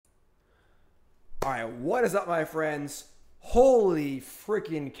All right, what is up, my friends? Holy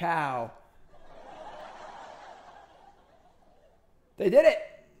freaking cow. They did it.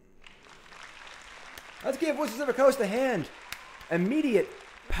 Let's give Wizards of the Coast a hand. Immediate,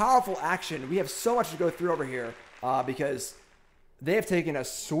 powerful action. We have so much to go through over here because they have taken a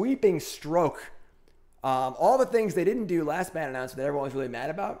sweeping stroke. All the things they didn't do last ban announcement that everyone was really mad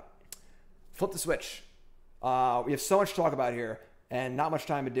about, flip the switch. We have so much to talk about here and not much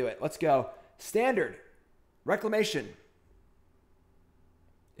time to do it. Let's go. Standard. Reclamation.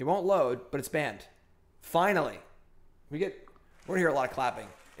 It won't load, but it's banned. Finally. We're going to hear a lot of clapping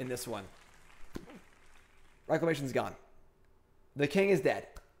in this one. Reclamation's gone. The king is dead.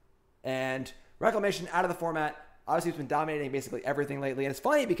 And Reclamation out of the format. Obviously, it's been dominating basically everything lately. And it's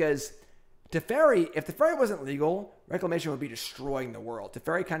funny because Teferi, if Teferi wasn't legal, Reclamation would be destroying the world.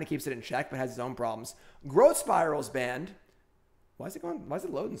 Teferi kind of keeps it in check, but has its own problems. Growth Spiral's banned. Why is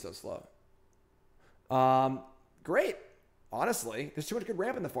it loading so slow? Great. Honestly, there's too much good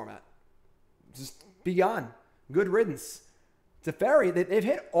ramp in the format. Just be gone. Good riddance. Teferi, they've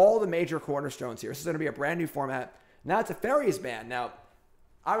hit all the major cornerstones here. This is going to be a brand new format. Now Teferi is banned. Now,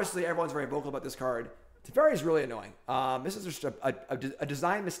 obviously, everyone's very vocal about this card. Teferi is really annoying. This is just a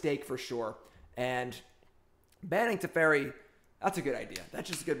design mistake for sure. And banning Teferi, that's a good idea. That's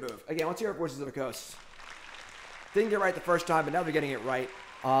just a good move. Again, let's hear it for Wizards of the Coast. Didn't get it right the first time, but now they're getting it right.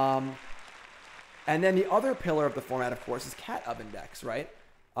 And then the other pillar of the format, of course, is cat oven decks, right?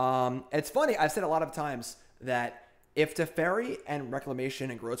 It's funny. I've said a lot of times that if Teferi and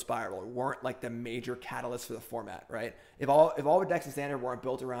Reclamation and Growth Spiral weren't like the major catalysts for the format, right? If all the decks in Standard weren't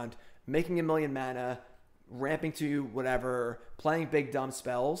built around making a million mana, ramping to whatever, playing big dumb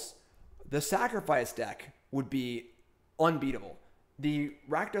spells, the Sacrifice deck would be unbeatable. The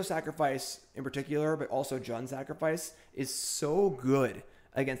Rakdos Sacrifice in particular, but also Jund Sacrifice, is so good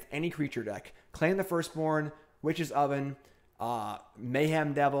against any creature deck. Claim the Firstborn, Witch's Oven,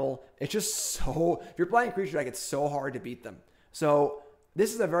 Mayhem Devil. It's just so... If you're playing creature deck, it's so hard to beat them. So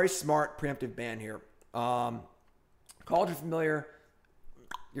this is a very smart preemptive ban here. Cauldron Familiar,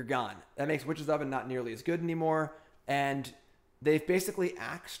 you're gone. That makes Witch's Oven not nearly as good anymore. And they've basically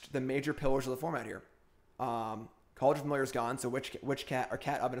axed the major pillars of the format here. Cauldron Familiar is gone, so Witch Cat or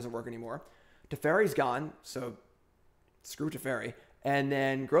Cat Oven doesn't work anymore. Teferi's gone, so screw Teferi. And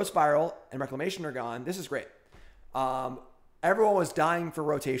then Growth Spiral and Reclamation are gone. This is great. Everyone was dying for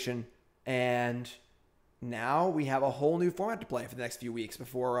rotation, and now we have a whole new format to play for the next few weeks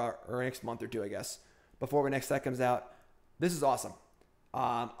before, or next month or two, I guess, before the next set comes out. This is awesome.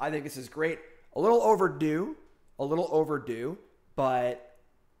 I think this is great. A little overdue, but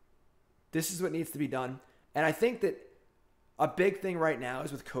this is what needs to be done. And I think that a big thing right now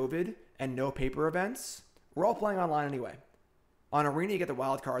is with COVID and no paper events, we're all playing online anyway. On Arena, you get the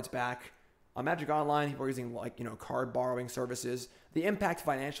wild cards back. On Magic Online, people are using card borrowing services. The impact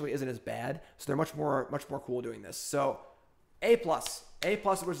financially isn't as bad, so they're much more cool doing this. So A+,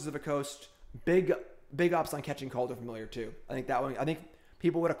 Wizards of the Coast. Big ups on catching Cauldron Familiar too. I think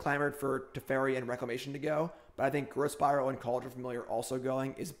people would have clamored for Teferi and Reclamation to go, but I think Growth Spiral and Cauldron Familiar also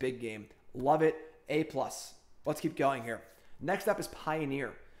going is big game. Love it. A+. Let's keep going here. Next up is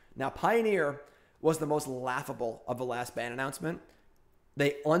Pioneer. Now Pioneer was the most laughable of the last ban announcement.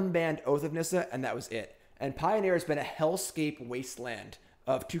 They unbanned Oath of Nissa, and that was it. And Pioneer has been a hellscape wasteland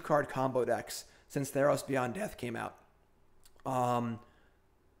of 2-card combo decks since Theros Beyond Death came out.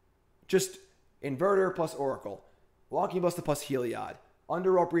 Just Inverter plus Oracle, Walking Ballista plus Heliod,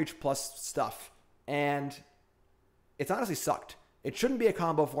 Underworld Breach plus stuff. And it's honestly sucked. It shouldn't be a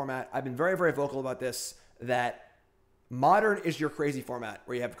combo format. I've been very, very vocal about this, that Modern is your crazy format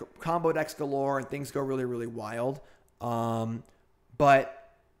where you have combo decks galore and things go really, really wild.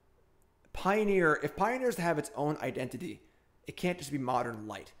 But Pioneer, if Pioneer is to have its own identity, it can't just be Modern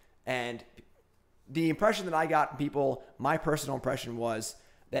light. And the impression that I got from people, my personal impression was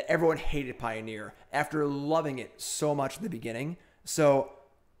that everyone hated Pioneer after loving it so much in the beginning. So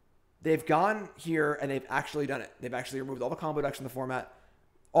they've gone here and they've actually done it. They've actually removed all the combo decks in the format,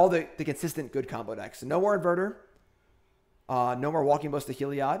 all the consistent good combo decks. So no more Inverter. No more Walking Ballista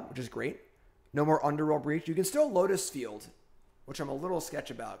Heliod, which is great. No more Underworld Breach. You can still Lotus Field, which I'm a little sketch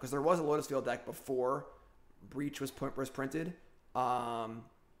about, because there was a Lotus Field deck before Breach was printed.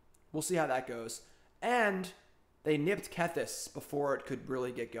 We'll see how that goes. And they nipped Kethis before it could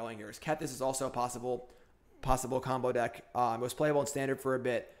really get going here. Kethis is also a possible combo deck. It was playable in Standard for a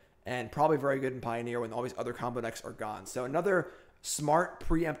bit, and probably very good in Pioneer when all these other combo decks are gone. So another smart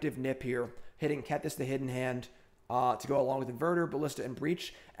preemptive nip here, hitting Kethis the Hidden Hand, to go along with Inverter, Ballista, and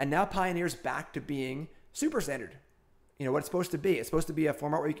Breach. And now Pioneer's back to being super standard. You know what it's supposed to be. It's supposed to be a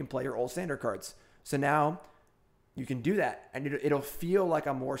format where you can play your old standard cards. So now you can do that, and it'll feel like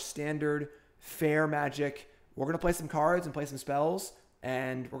a more standard, fair Magic. We're going to play some cards and play some spells,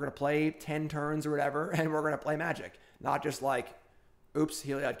 and we're going to play 10 turns or whatever, and we're going to play Magic. Not just like, oops,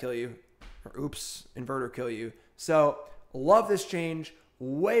 Heliod kill you, or oops, Inverter kill you. So love this change.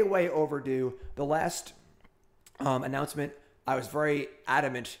 Way, way overdue. The last announcement, I was very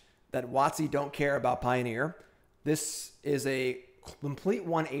adamant that WotC don't care about Pioneer. This is a complete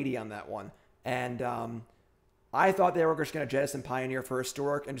 180 on that one. And I thought they were just going to jettison Pioneer for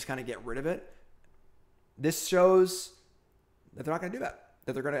Historic and just kind of get rid of it. This shows that they're not going to do that.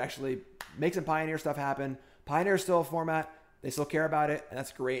 That they're going to actually make some Pioneer stuff happen. Pioneer is still a format. They still care about it, and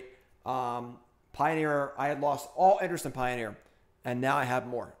that's great. Pioneer, I had lost all interest in Pioneer, and now I have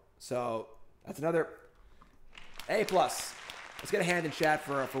more. So that's another A+. Let's get a hand in chat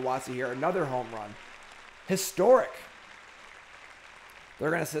for WotC here. Another home run. Historic.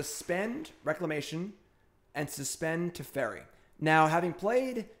 They're going to suspend Reclamation and suspend Teferi. Now, having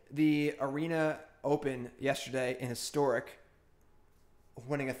played the Arena Open yesterday in Historic,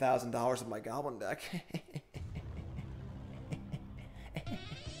 winning $1,000 with my Goblin deck.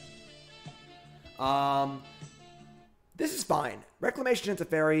 This is fine. Reclamation and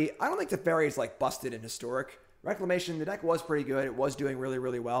Teferi. I don't think Teferi is like busted in Historic. Reclamation, the deck was pretty good. It was doing really,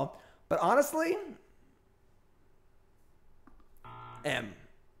 really well. But honestly,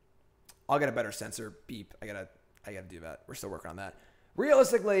 I'll get a better sensor. Beep. I gotta do that. We're still working on that.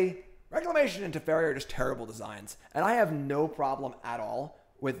 Realistically, Reclamation and Teferi are just terrible designs. And I have no problem at all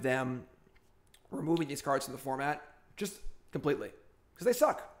with them removing these cards from the format. Just completely. Because they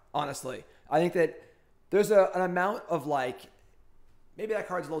suck, honestly. I think that there's an amount of like, maybe that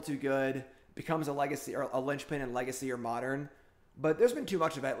card's a little too good, becomes a legacy or a linchpin in Legacy or Modern. But there's been too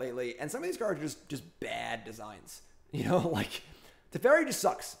much of that lately. And some of these cards are just bad designs. You know, like Teferi just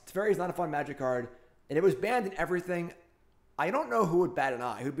sucks. Teferi is not a fun Magic card. And it was banned in everything. I don't know who would bat an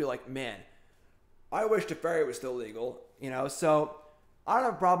eye. Who'd be like, man, I wish Teferi was still legal. You know, so I don't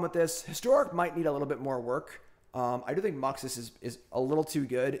have a problem with this. Historic might need a little bit more work. I do think Muxus is a little too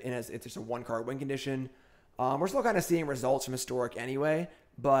good, and it's just a one-card win condition. We're still kind of seeing results from Historic anyway,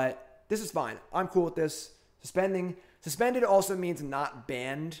 but this is fine. I'm cool with this. Suspended also means not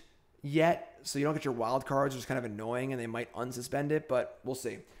banned yet, so you don't get your wild cards, which is kind of annoying, and they might unsuspend it, but we'll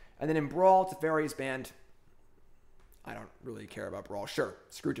see. And then in Brawl, Teferi is banned. I don't really care about Brawl. Sure,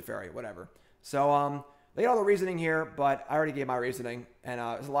 screw Teferi, whatever. So, they got all the reasoning here, but I already gave my reasoning, and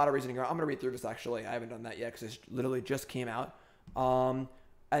there's a lot of reasoning here. I'm going to read through this, actually. I haven't done that yet because it literally just came out.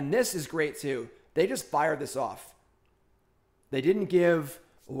 And this is great, too. They just fired this off. They didn't give,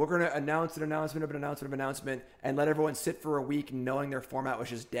 we're going to announce an announcement of an announcement of an announcement and let everyone sit for a week knowing their format was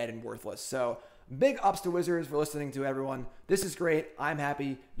just dead and worthless. So, big ups to Wizards for listening to everyone. This is great. I'm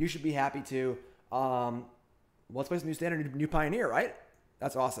happy. You should be happy, too. Let's play some new standard, new Pioneer, right?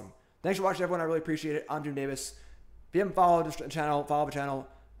 That's awesome. Thanks for watching, everyone. I really appreciate it. I'm Jim Davis. If you haven't followed the channel, follow the channel.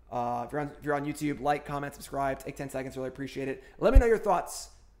 If you're on YouTube, like, comment, subscribe. Take 10 seconds. Really appreciate it. Let me know your thoughts.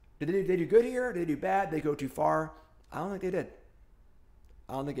 Did they do good here? Did they do bad? Did they go too far? I don't think they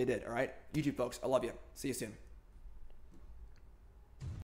did. All right? YouTube folks, I love you. See you soon.